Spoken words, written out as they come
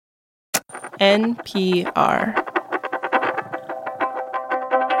NPR.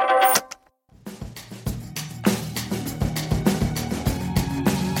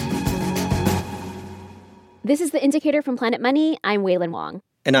 This is The Indicator from Planet Money. I'm Wailin Wong.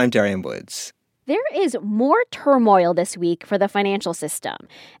 And I'm Darian Woods. There is more turmoil this week for the financial system,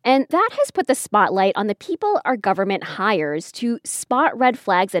 and that has put the spotlight on the people our government hires to spot red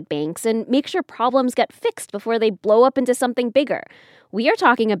flags at banks and make sure problems get fixed before they blow up into something bigger. We are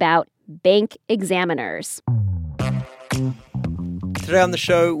talking about bank examiners. Today on the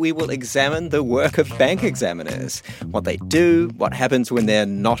show, we will examine the work of bank examiners, what they do, what happens when they're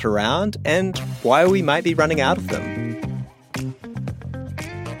not around, and why we might be running out of them.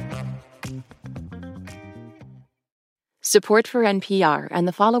 Support for NPR and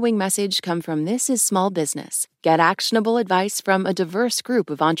the following message come from This is Small Business. Get actionable advice from a diverse group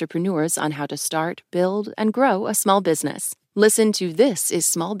of entrepreneurs on how to start, build, and grow a small business. Listen to This is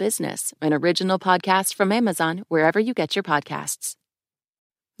Small Business, an original podcast from Amazon, wherever you get your podcasts.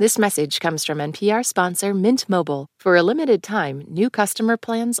 This message comes from NPR sponsor Mint Mobile. For a limited time, new customer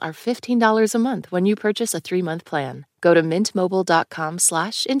plans are $15 a month when you purchase a 3-month plan. Go to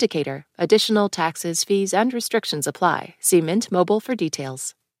mintmobile.com/indicator. Additional taxes, fees, and restrictions apply. See Mint Mobile for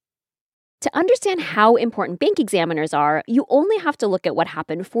details. To understand how important bank examiners are, you only have to look at what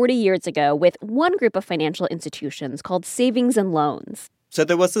happened 40 years ago with one group of financial institutions called savings and loans. So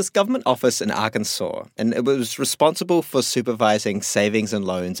there was this government office in Arkansas, and it was responsible for supervising savings and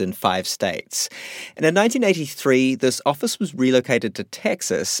loans in 5 states. And in 1983, this office was relocated to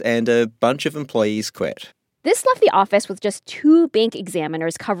Texas, and a bunch of employees quit. This left the office with just 2 bank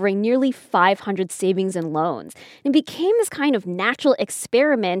examiners covering nearly 500 savings and loans, and became this kind of natural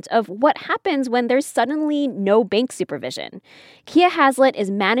experiment of what happens when there's suddenly no bank supervision. Kia Haslett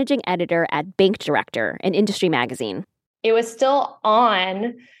is managing editor at Bank Director, an industry magazine. It was still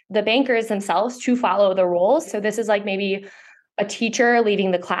on the bankers themselves to follow the rules. So this is like maybe a teacher leaving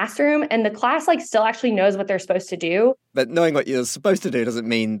the classroom, and the class still actually knows what they're supposed to do. But knowing what you're supposed to do doesn't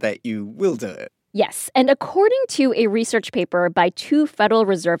mean that you will do it. Yes, and according to a research paper by 2 Federal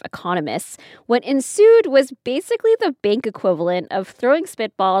Reserve economists, what ensued was basically the bank equivalent of throwing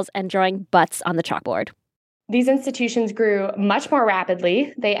spitballs and drawing butts on the chalkboard. These institutions grew much more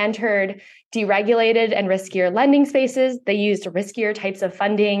rapidly. They entered deregulated and riskier lending spaces. They used riskier types of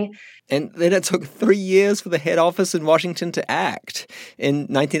funding. And then it took 3 years for the head office in Washington to act. In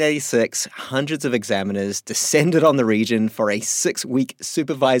 1986, hundreds of examiners descended on the region for a 6-week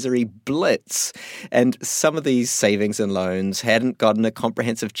supervisory blitz. And some of these savings and loans hadn't gotten a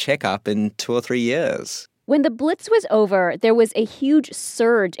comprehensive checkup in 2 or 3 years. When the blitz was over, there was a huge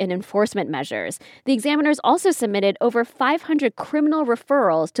surge in enforcement measures. The examiners also submitted over 500 criminal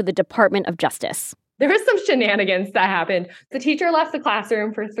referrals to the Department of Justice. There was some shenanigans that happened. The teacher left the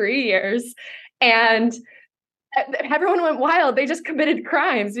classroom for 3 years, and everyone went wild. They just committed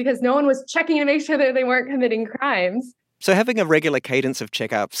crimes because no one was checking to make sure that they weren't committing crimes. So having a regular cadence of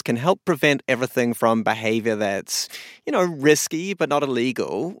checkups can help prevent everything from behavior that's, risky but not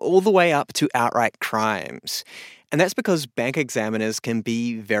illegal, all the way up to outright crimes. And that's because bank examiners can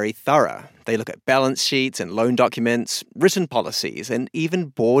be very thorough. They look at balance sheets and loan documents, written policies, and even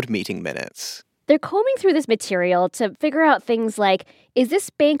board meeting minutes. They're combing through this material to figure out things like, is this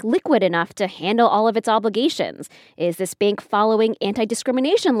bank liquid enough to handle all of its obligations? Is this bank following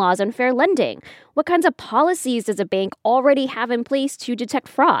anti-discrimination laws on fair lending? What kinds of policies does a bank already have in place to detect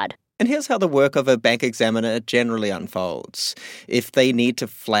fraud? And here's how the work of a bank examiner generally unfolds. If they need to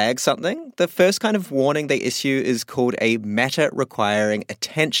flag something, the first kind of warning they issue is called a matter requiring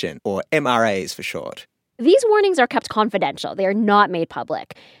attention, or MRAs for short. These warnings are kept confidential. They are not made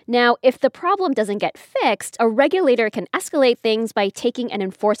public. Now, if the problem doesn't get fixed, a regulator can escalate things by taking an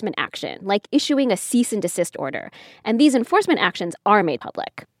enforcement action, like issuing a cease and desist order. And these enforcement actions are made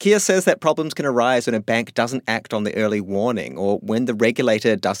public. Kia says that problems can arise when a bank doesn't act on the early warning or when the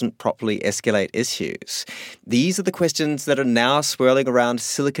regulator doesn't properly escalate issues. These are the questions that are now swirling around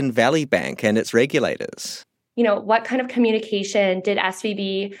Silicon Valley Bank and its regulators. What kind of communication did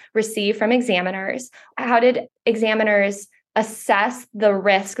SVB receive from examiners? How did examiners assess the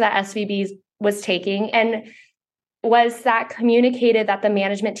risk that SVB was taking? And was that communicated that the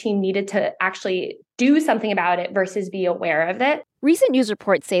management team needed to actually do something about it versus be aware of it? Recent news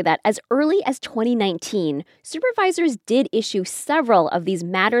reports say that as early as 2019, supervisors did issue several of these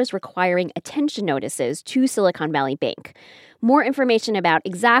matters requiring attention notices to Silicon Valley Bank. More information about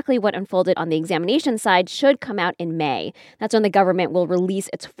exactly what unfolded on the examination side should come out in May. That's when the government will release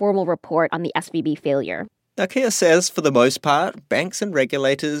its formal report on the SVB failure. Now, Kia says for the most part, banks and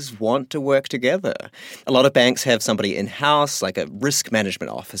regulators want to work together. A lot of banks have somebody in-house, like a risk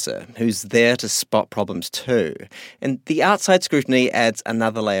management officer, who's there to spot problems too. And the outside scrutiny adds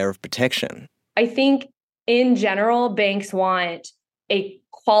another layer of protection. I think in general, banks want a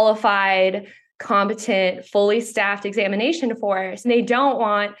qualified, competent, fully staffed examination force. They don't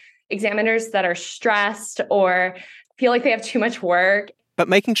want examiners that are stressed or feel like they have too much work. But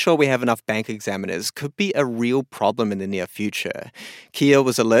making sure we have enough bank examiners could be a real problem in the near future. Kia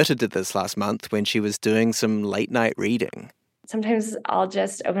was alerted to this last month when she was doing some late-night reading. Sometimes I'll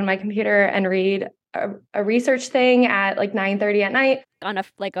just open my computer and read a research thing at like 9:30 at night. On a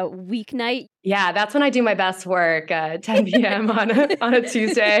weeknight? Yeah, that's when I do my best work, 10 p.m. on a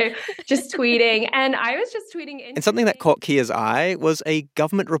Tuesday, just tweeting. And I was just tweeting. And something that caught Kia's eye was a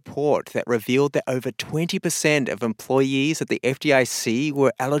government report that revealed that over 20% of employees at the FDIC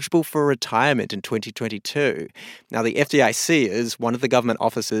were eligible for retirement in 2022. Now, the FDIC is one of the government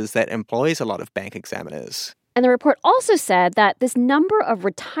offices that employs a lot of bank examiners. And the report also said that this number of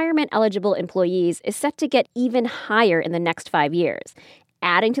retirement-eligible employees is set to get even higher in the next 5 years.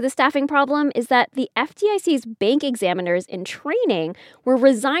 Adding to the staffing problem is that the FDIC's bank examiners in training were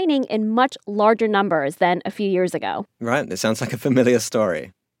resigning in much larger numbers than a few years ago. Right, this sounds like a familiar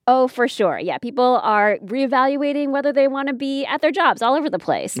story. Oh, for sure. Yeah, people are reevaluating whether they want to be at their jobs all over the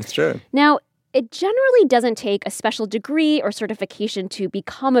place. It's true. Now, it generally doesn't take a special degree or certification to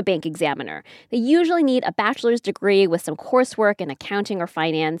become a bank examiner. They usually need a bachelor's degree with some coursework in accounting or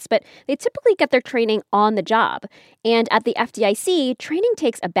finance, but they typically get their training on the job. And at the FDIC, training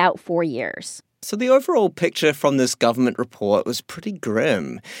takes about 4 years. So the overall picture from this government report was pretty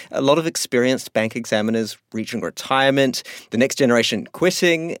grim. A lot of experienced bank examiners reaching retirement, the next generation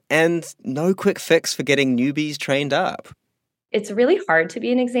quitting, and no quick fix for getting newbies trained up. It's really hard to be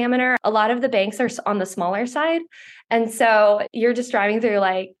an examiner. A lot of the banks are on the smaller side. And so you're just driving through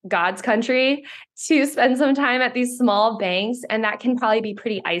like God's country to spend some time at these small banks. And that can probably be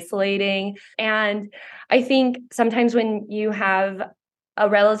pretty isolating. And I think sometimes when you have a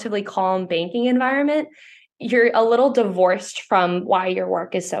relatively calm banking environment, you're a little divorced from why your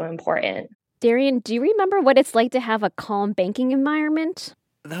work is so important. Darian, do you remember what it's like to have a calm banking environment?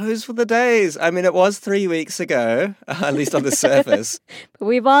 Those were the days. I mean, it was 3 weeks ago, at least on the surface. But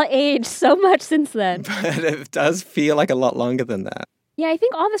we've all aged so much since then. But it does feel like a lot longer than that. Yeah, I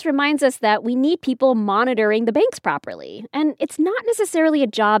think all this reminds us that we need people monitoring the banks properly. And it's not necessarily a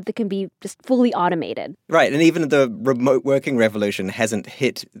job that can be just fully automated. Right, and even the remote working revolution hasn't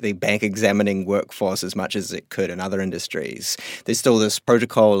hit the bank examining workforce as much as it could in other industries. There's still this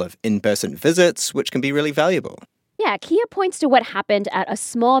protocol of in-person visits, which can be really valuable. Yeah, Kia points to what happened at a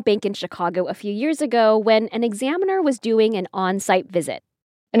small bank in Chicago a few years ago when an examiner was doing an on-site visit.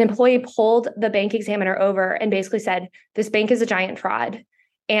 An employee pulled the bank examiner over and basically said, this bank is a giant fraud,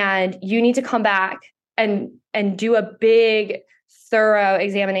 and you need to come back and do a big, thorough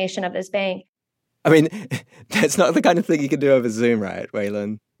examination of this bank. I mean, that's not the kind of thing you can do over Zoom, right,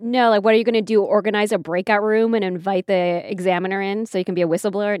 Waylon? No, like what are you going to do? Organize a breakout room and invite the examiner in so you can be a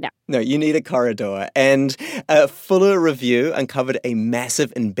whistleblower? No, you need a corridor. And a fuller review uncovered a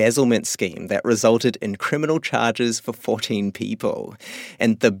massive embezzlement scheme that resulted in criminal charges for 14 people.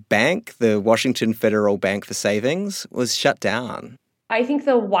 And the bank, the Washington Federal Bank for Savings, was shut down. I think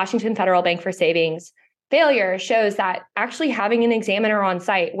the Washington Federal Bank for Savings failure shows that actually having an examiner on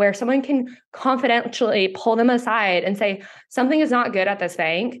site where someone can confidentially pull them aside and say, something is not good at this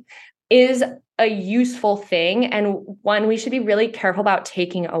bank is a useful thing and one we should be really careful about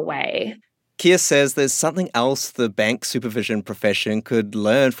taking away. Kia says there's something else the bank supervision profession could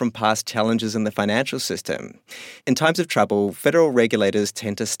learn from past challenges in the financial system. In times of trouble, federal regulators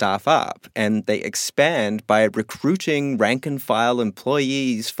tend to staff up, and they expand by recruiting rank-and-file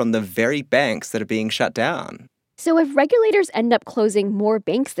employees from the very banks that are being shut down. So if regulators end up closing more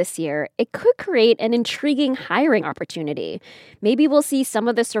banks this year, it could create an intriguing hiring opportunity. Maybe we'll see some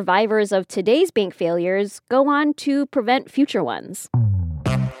of the survivors of today's bank failures go on to prevent future ones.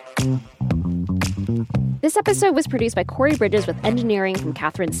 This episode was produced by Corey Bridges with engineering from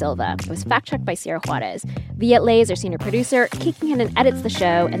Catherine Silva. It was fact-checked by Sierra Juarez. Viet Le is our senior producer. Kiki Hannon edits the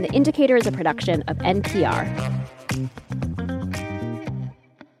show, and The Indicator is a production of NPR.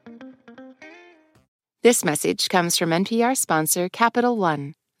 This message comes from NPR sponsor Capital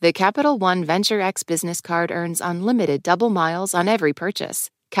One. The Capital One Venture X business card earns unlimited double miles on every purchase.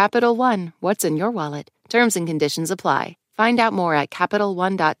 Capital One, what's in your wallet? Terms and conditions apply. Find out more at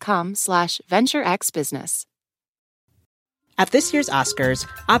CapitalOne.com/VentureXBusiness. At this year's Oscars,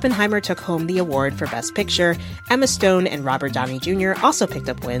 Oppenheimer took home the award for Best Picture, Emma Stone and Robert Downey Jr. also picked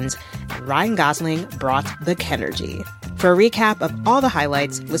up wins, and Ryan Gosling brought the Kenergy. For a recap of all the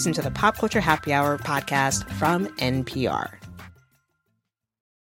highlights, listen to the Pop Culture Happy Hour podcast from NPR.